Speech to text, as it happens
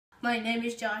My name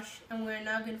is Josh, and we're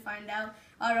now going to find out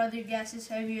are other gases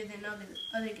heavier than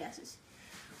other gases.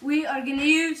 We are going to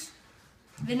use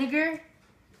vinegar,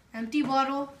 empty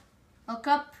bottle, a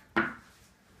cup,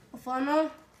 a funnel,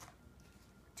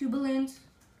 2 balloons,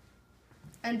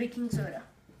 and baking soda.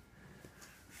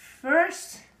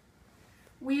 First,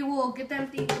 we will get the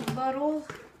empty bottle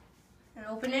and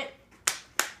open it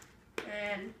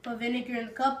and put vinegar in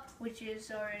the cup, which is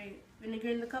already vinegar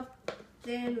in the cup.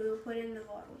 Then we will put it in the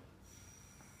bottle.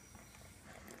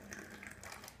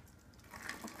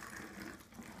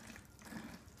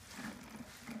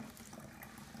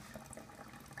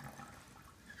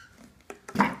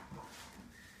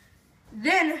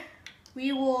 Then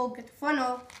we will get the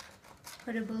funnel,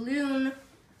 put a balloon,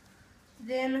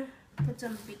 then put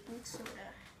some baking soda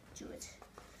to it.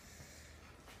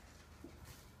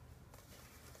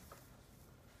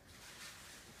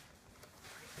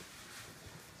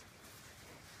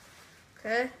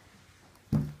 Okay.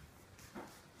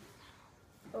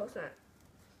 Oh, it's not.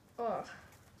 Oh.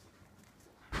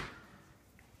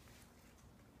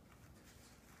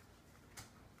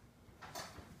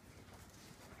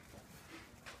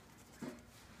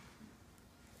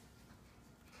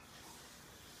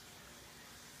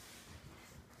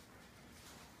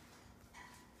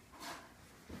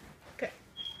 Okay.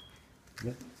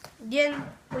 Yeah. Then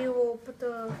we will put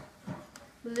the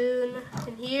balloon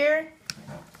in here.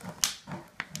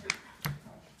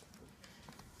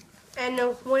 And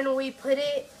when we put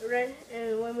it,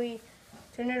 and when we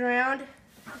turn it around,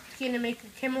 it's going to make a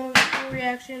chemical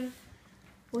reaction,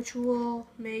 which will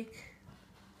make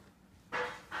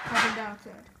carbon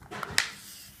dioxide.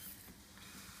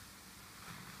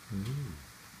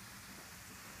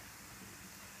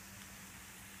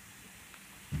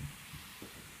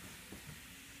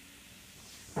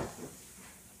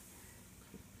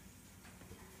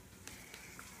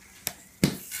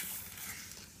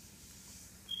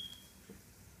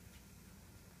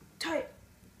 Tight.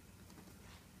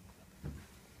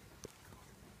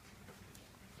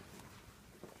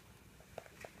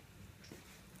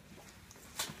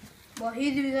 While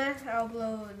he do that, I'll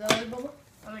blow the other bubble.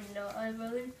 I mean the other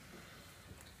balloon.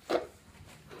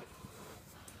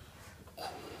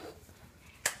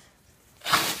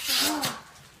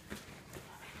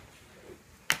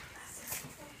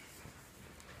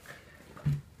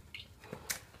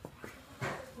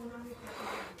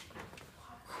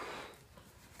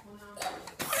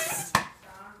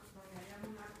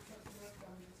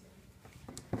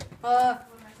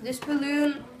 This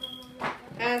balloon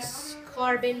has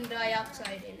carbon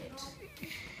dioxide in it.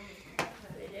 Put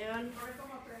it down.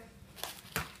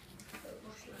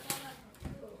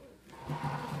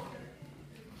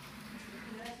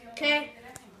 Okay.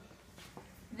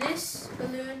 This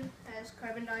balloon has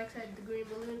carbon dioxide, the green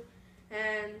balloon,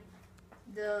 and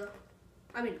the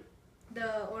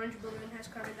orange balloon has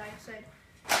carbon dioxide,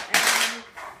 and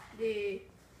the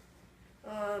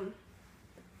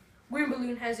green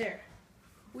balloon has air.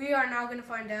 We are now going to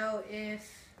find out if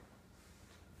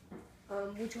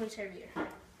which one's heavier.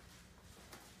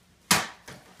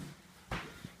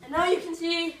 And now you can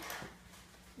see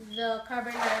the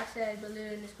carbon dioxide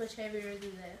balloon is much heavier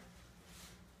than the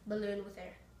balloon with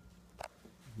air.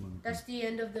 That's the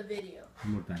end of the video.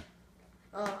 One more time.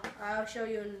 I'll show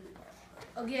you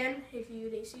again if you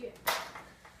didn't see it.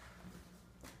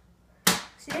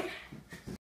 See?